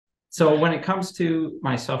So when it comes to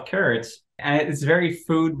my self-care, it's very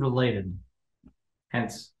food related,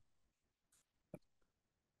 hence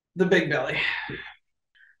the big belly.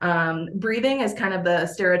 Breathing is kind of the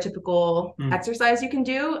stereotypical Mm. exercise you can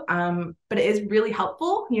do, but it is really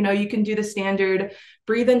helpful. You can do the standard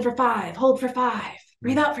breathe in for 5, hold for 5,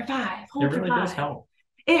 breathe out for 5, It hold for really does 5. help.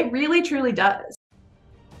 It really, truly does.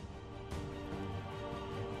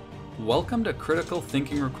 Welcome to Critical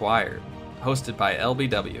Thinking Required, hosted by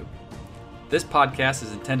LBW. This podcast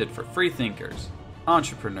is intended for free thinkers,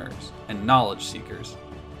 entrepreneurs, and knowledge seekers.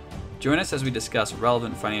 Join us as we discuss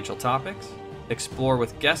relevant financial topics, explore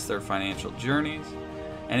with guests their financial journeys,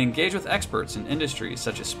 and engage with experts in industries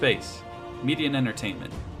such as space, media and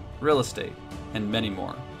entertainment, real estate, and many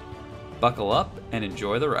more. Buckle up and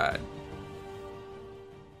enjoy the ride.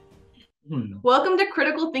 Welcome to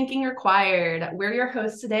Critical Thinking Required. We're your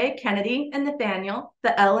hosts today, Kennidy and Nathaniel,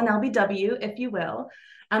 the L and LBW, if you will.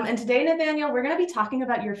 And today, Nathaniel, we're going to be talking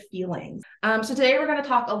about your feelings. So today we're going to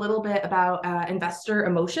talk a little bit about investor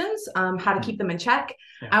emotions, how to keep them in check.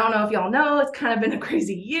 Yeah. I don't know if y'all know, it's kind of been a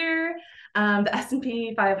crazy year. The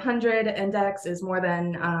S3EP 500 index is more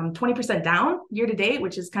than 20% down year to date,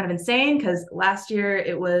 which is kind of insane because last year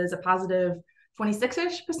it was a positive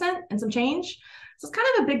 26-ish% and some change. So it's kind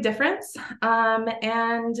of a big difference.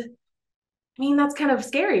 And I mean, that's kind of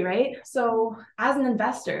scary, right? So as an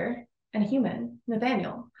investor and a human,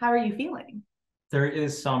 Nathaniel, how are you feeling? There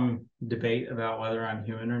is some debate about whether I'm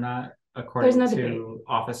human or not, There's according no to debate.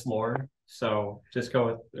 office lore. So just go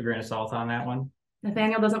with a grain of salt on that one.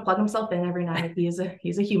 Nathaniel doesn't plug himself in every night. He's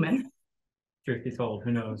a human. Truth be told,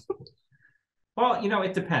 who knows? Well,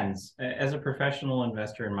 it depends. As a professional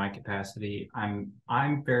investor in my capacity, I'm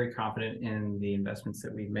very confident in the investments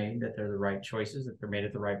that we've made, that they're the right choices, that they're made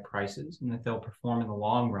at the right prices, and that they'll perform in the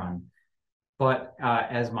long run. But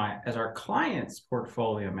as our client's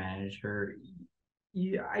portfolio manager,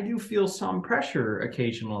 I do feel some pressure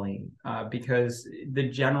occasionally because the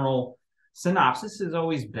general synopsis has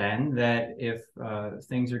always been that if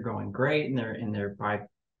things are going great and they're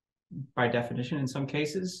by definition, in some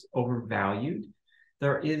cases, overvalued,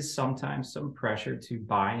 there is sometimes some pressure to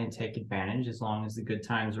buy and take advantage as long as the good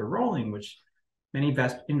times are rolling, which many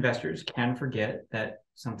investors can forget that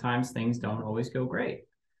sometimes things don't always go great.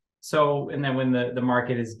 So, and then when the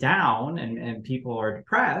market is down and people are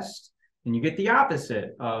depressed, and you get the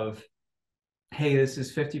opposite of, hey, this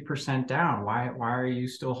is 50% down. Why are you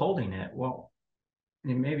still holding it? Well,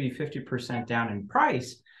 it may be 50% down in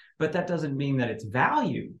price, but that doesn't mean that its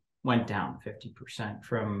value went down 50%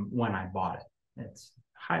 from when I bought it. It's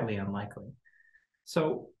highly unlikely.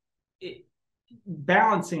 So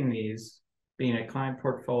balancing these, being a client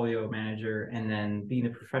portfolio manager and then being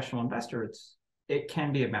a professional investor, it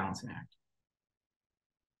can be a balancing act.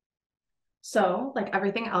 So, like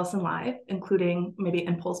everything else in life, including maybe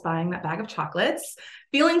impulse buying that bag of chocolates,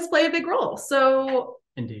 feelings play a big role. So,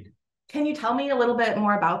 Indeed. Can you tell me a little bit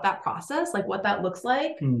more about that process, like what that looks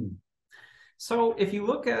like? So if you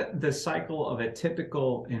look at the cycle of a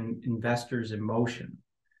typical investor's emotion,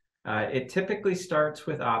 it typically starts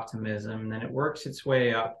with optimism, then it works its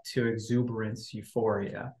way up to exuberance,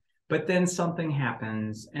 euphoria. But then something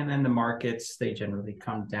happens, and then the markets, they generally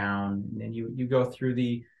come down, and then you go through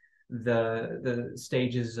the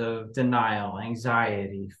stages of denial,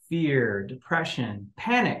 anxiety, fear, depression,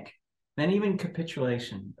 panic. Then even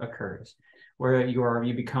capitulation occurs, where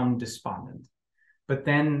you become despondent. But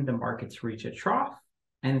then the markets reach a trough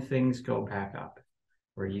and things go back up,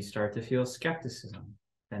 where you start to feel skepticism,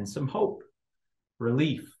 then some hope,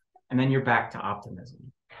 relief, and then you're back to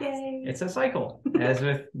optimism. Yay. It's a cycle, as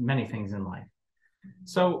with many things in life.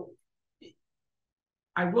 So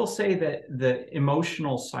I will say that the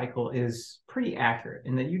emotional cycle is pretty accurate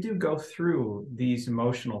in that you do go through these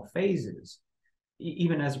emotional phases,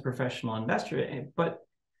 even as a professional investor, but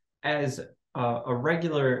as a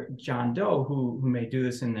regular John Doe who may do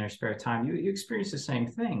this in their spare time, you experience the same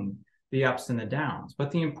thing, the ups and the downs.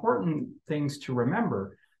 But the important things to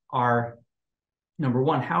remember are, number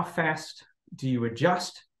one, how fast do you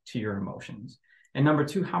adjust to your emotions? And number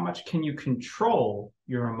two, how much can you control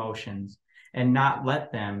your emotions and not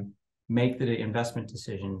let them make the investment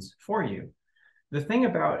decisions for you? The thing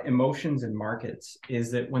about emotions and markets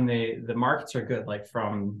is that when the markets are good, like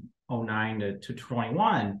from 09 to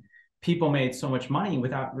 21, people made so much money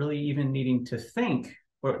without really even needing to think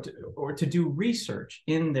or to do research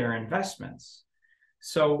in their investments.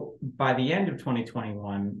 So by the end of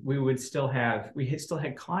 2021, we still had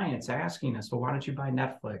clients asking us, well, why don't you buy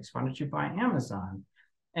Netflix? Why don't you buy Amazon?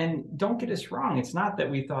 And don't get us wrong. It's not that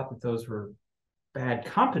we thought that those were bad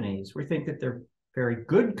companies. We think that they're very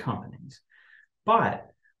good companies. But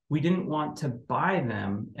we didn't want to buy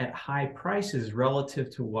them at high prices relative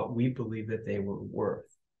to what we believe that they were worth.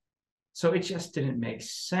 So it just didn't make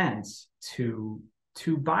sense to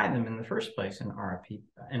buy them in the first place, in our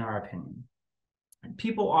opinion. And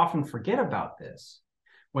people often forget about this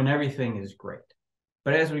when everything is great.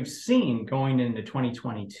 But as we've seen going into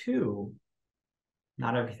 2022,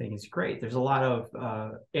 not everything is great. There's a lot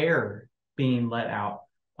of air being let out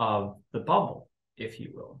of the bubble, if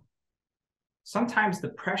you will. Sometimes the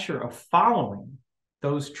pressure of following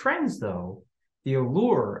those trends, though, the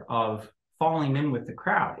allure of falling in with the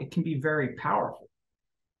crowd, it can be very powerful.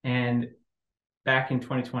 And back in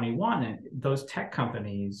 2021, those tech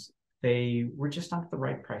companies, they were just not at the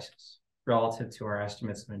right prices relative to our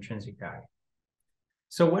estimates of intrinsic value.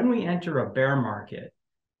 So when we enter a bear market,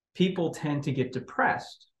 people tend to get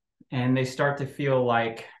depressed and they start to feel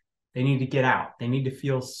like they need to get out. They need to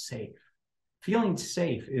feel safe. Feeling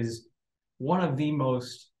safe is one of the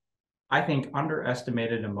most, I think,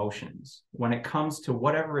 underestimated emotions when it comes to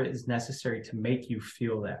whatever is necessary to make you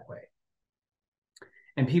feel that way.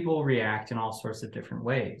 And people react in all sorts of different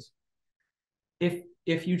ways.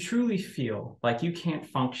 If you truly feel like you can't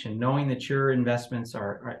function knowing that your investments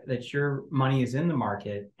that your money is in the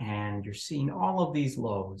market and you're seeing all of these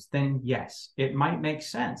lows, then yes, it might make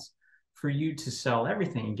sense for you to sell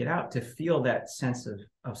everything and get out to feel that sense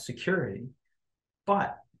of security.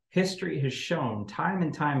 But history has shown time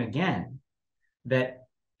and time again that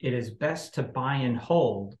it is best to buy and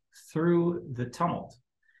hold through the tumult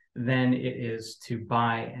than it is to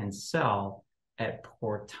buy and sell at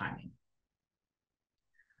poor timing.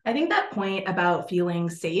 I think that point about feeling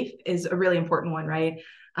safe is a really important one, right?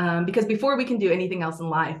 Because before we can do anything else in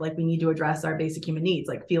life, like we need to address our basic human needs,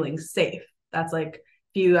 like feeling safe. That's like,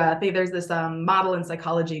 if you think there's this model in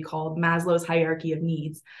psychology called Maslow's hierarchy of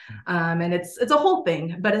needs. And it's a whole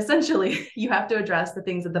thing, but essentially you have to address the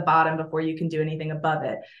things at the bottom before you can do anything above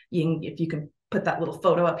it. If you can put that little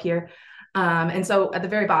photo up here. And so at the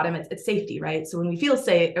very bottom, it's safety, right? So when we feel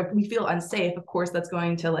safe, if we feel unsafe, of course, that's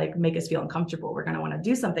going to like make us feel uncomfortable. We're going to want to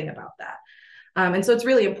do something about that. And so it's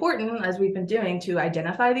really important, as we've been doing, to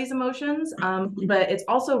identify these emotions, but it's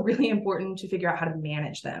also really important to figure out how to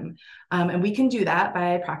manage them. And we can do that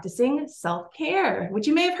by practicing self-care, which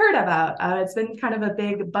you may have heard about. It's been kind of a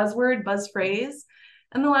big buzzword, buzz phrase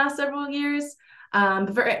in the last several years.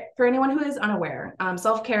 But for anyone who is unaware,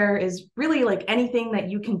 self-care is really like anything that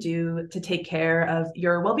you can do to take care of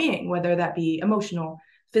your well-being, whether that be emotional,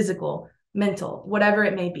 physical, mental, whatever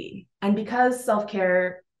it may be. And because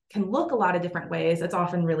self-care can look a lot of different ways, it's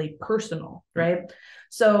often really personal, right?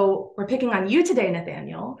 So we're picking on you today,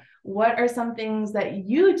 Nathaniel. What are some things that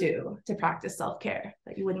you do to practice self-care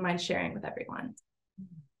that you wouldn't mind sharing with everyone?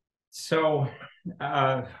 So,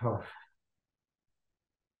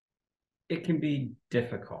 it can be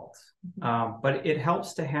difficult, but it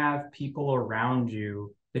helps to have people around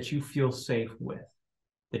you that you feel safe with,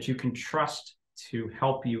 that you can trust to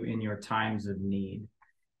help you in your times of need.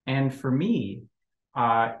 And for me,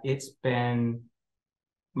 it's been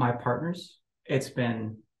my partners, it's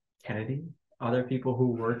been Kennidy, other people who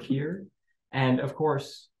work here, and of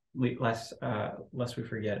course, lest we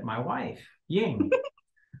forget, my wife, Ying.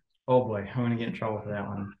 Oh boy, I'm gonna get in trouble for that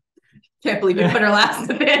one. Can't believe you put her last,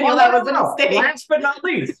 Nathaniel. That was a mistake. Last but not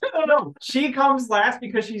least. No, she comes last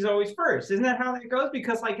because she's always first. Isn't that how that goes?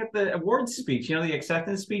 Because like at the awards speech, the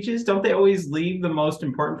acceptance speeches, don't they always leave the most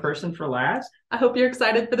important person for last? I hope you're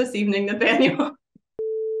excited for this evening, Nathaniel.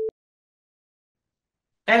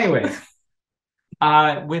 Anyways,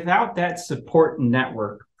 without that support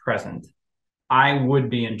network present, I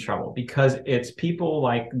would be in trouble because it's people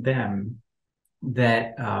like them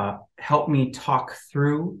that help me talk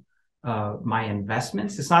through my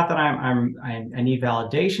investments. It's not that I need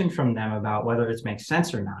validation from them about whether it makes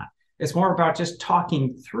sense or not. It's more about just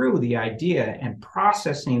talking through the idea and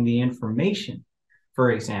processing the information.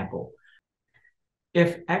 For example,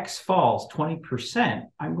 if X falls 20%,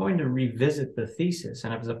 I'm going to revisit the thesis.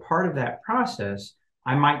 And if as a part of that process,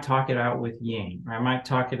 I might talk it out with Ying, or I might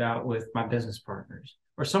talk it out with my business partners,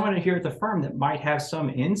 or someone here at the firm that might have some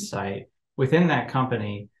insight within that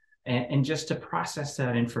company, and just to process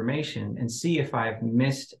that information and see if I've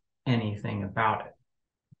missed anything about it.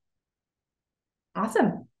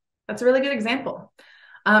 Awesome. That's a really good example.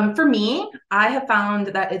 For me, I have found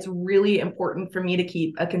that it's really important for me to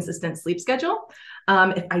keep a consistent sleep schedule.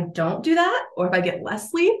 If I don't do that, or if I get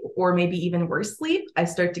less sleep, or maybe even worse sleep, I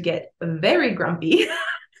start to get very grumpy.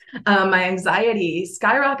 My anxiety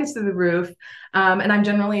skyrockets through the roof, and I'm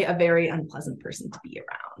generally a very unpleasant person to be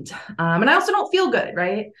around. And I also don't feel good,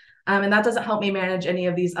 right? And that doesn't help me manage any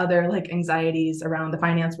of these other like anxieties around the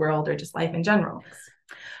finance world or just life in general.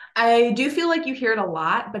 I do feel like you hear it a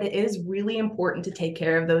lot, but it is really important to take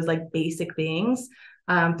care of those like basic things.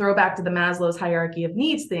 Throw back to the Maslow's hierarchy of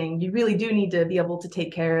needs thing. You really do need to be able to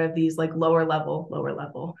take care of these like lower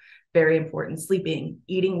level, very important. Sleeping,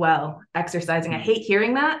 eating well, exercising. I hate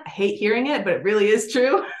hearing that. I hate hearing it, but it really is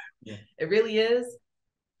true. Yeah. It really is.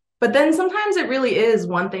 But then sometimes it really is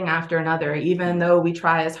one thing after another, even though we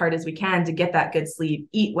try as hard as we can to get that good sleep,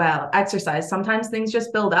 eat well, exercise. Sometimes things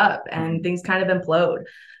just build up and things kind of implode.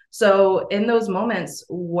 So in those moments,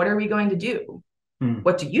 what are we going to do?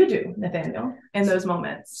 What do you do, Nathaniel, in those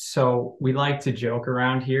moments? So we like to joke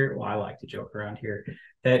around here. Well, I like to joke around here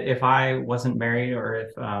that if I wasn't married, or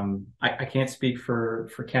if I can't speak for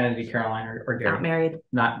Kennedy, Caroline, or Gary. Not married.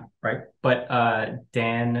 Not right. But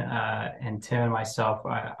Dan and Tim and myself,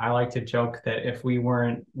 I like to joke that if we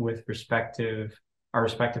weren't with our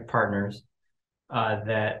respective partners,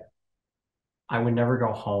 that I would never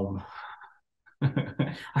go home.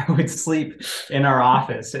 I would sleep in our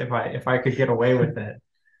office if I could get away with it.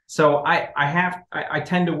 So I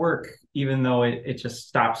tend to work even though it just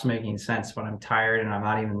stops making sense when I'm tired and I'm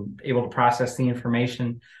not even able to process the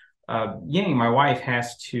information. Ying, my wife,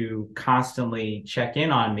 has to constantly check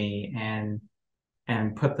in on me and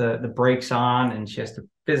put the brakes on, and she has to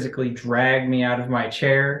physically drag me out of my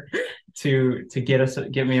chair to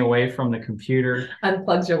get me away from the computer.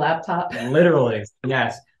 Unplugs your laptop. Literally,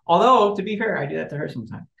 yes. Although, to be fair, I do that to her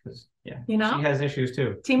sometimes because, yeah, you know, she has issues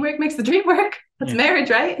too. Teamwork makes the dream work. That's marriage,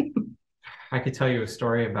 right? I could tell you a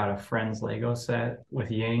story about a friend's Lego set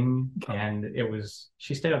with Ying, and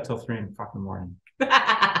she stayed up till 3 in the fucking morning.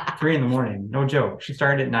 3 in the morning, no joke. She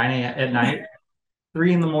started at 9 a.m. at night.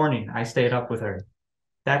 3 in the morning, I stayed up with her.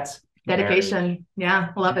 That's dedication. Marriage. Yeah,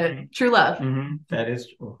 love it. True love. That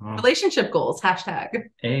is relationship goals.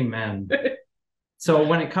 #. Amen. So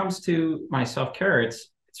when it comes to my self-care, it's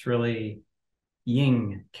really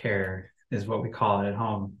Ying care is what we call it at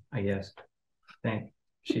home, I guess. Okay.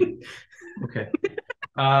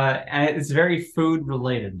 And it's very food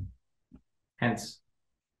related, hence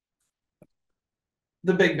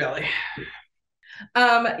the big belly.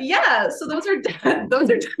 Yeah, so those are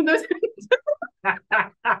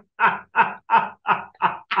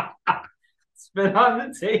spit on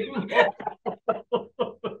the table.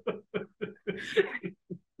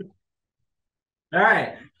 All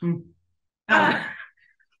right.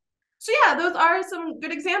 So yeah, those are some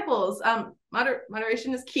good examples.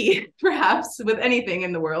 Moderation is key, perhaps, with anything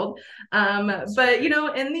in the world. But, you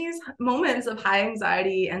know, in these moments of high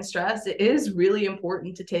anxiety and stress, it is really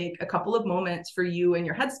important to take a couple of moments for you and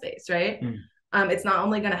your headspace, right? It's not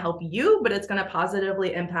only going to help you, but it's going to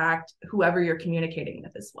positively impact whoever you're communicating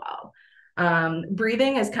with as well.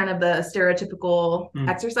 Breathing is kind of the stereotypical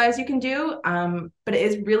exercise you can do, but it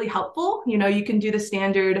is really helpful. You know, you can do the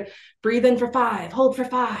standard breathe in for 5, hold for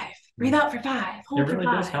 5, breathe out for 5, hold for 5. It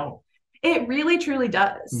really does help. It really, truly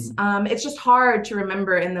does. It's just hard to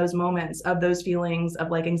remember in those moments of those feelings of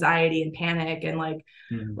like anxiety and panic. And like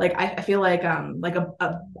I feel like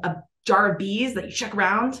a jar of bees that you check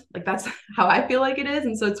around, like that's how I feel like it is.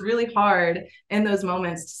 And so it's really hard in those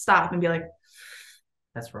moments to stop and be like,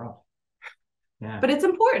 that's rough. Yeah. But it's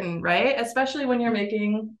important, right? Especially when you're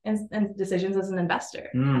making decisions as an investor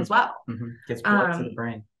as well. Gets blood to the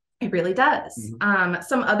brain. It really does.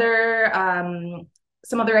 Some other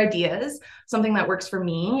ideas, something that works for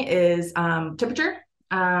me is temperature.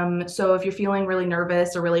 So if you're feeling really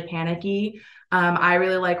nervous or really panicky, I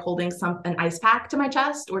really like holding an ice pack to my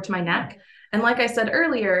chest or to my neck. And like I said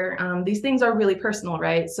earlier, these things are really personal,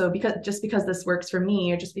 right? So just because this works for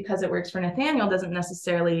me or just because it works for Nathaniel doesn't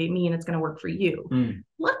necessarily mean it's going to work for you.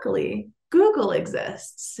 Luckily, Google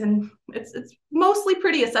exists and it's mostly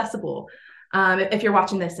pretty accessible. If you're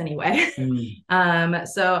watching this anyway.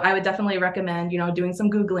 So I would definitely recommend, you know, doing some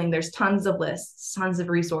Googling. There's tons of lists, tons of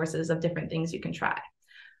resources of different things you can try.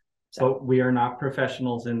 So we are not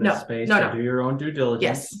professionals in this space. So do your own due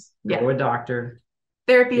diligence. Yes. Go to a doctor.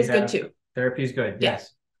 Therapy is good too. Therapy is good.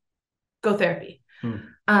 Yes. Go therapy.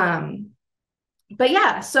 But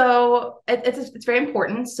yeah, so it's very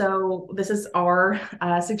important. So this is our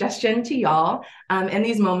suggestion to y'all. In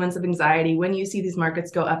these moments of anxiety, when you see these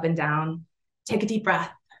markets go up and down, take a deep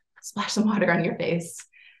breath, splash some water on your face,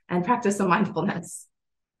 and practice some mindfulness.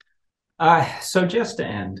 So just to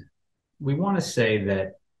end, we want to say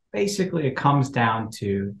that basically it comes down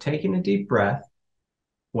to taking a deep breath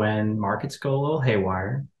when markets go a little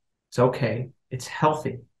haywire. It's okay. It's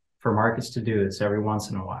healthy for markets to do this every once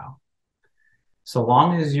in a while. So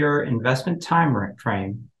long as your investment time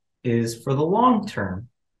frame is for the long term,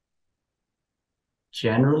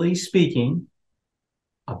 generally speaking,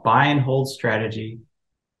 a buy and hold strategy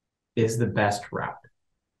is the best route.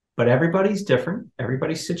 but everybody's different.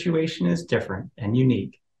 Everybody's situation is different and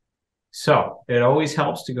unique. So it always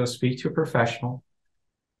helps to go speak to a professional,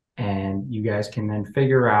 and you guys can then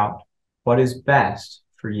figure out what is best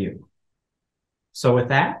for you. So with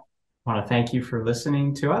that, I want to thank you for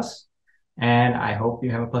listening to us, and I hope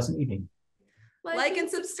you have a pleasant evening. Like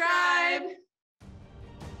and subscribe.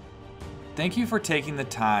 Thank you for taking the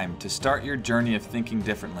time to start your journey of thinking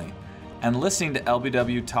differently and listening to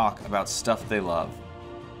LBW talk about stuff they love.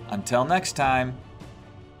 Until next time.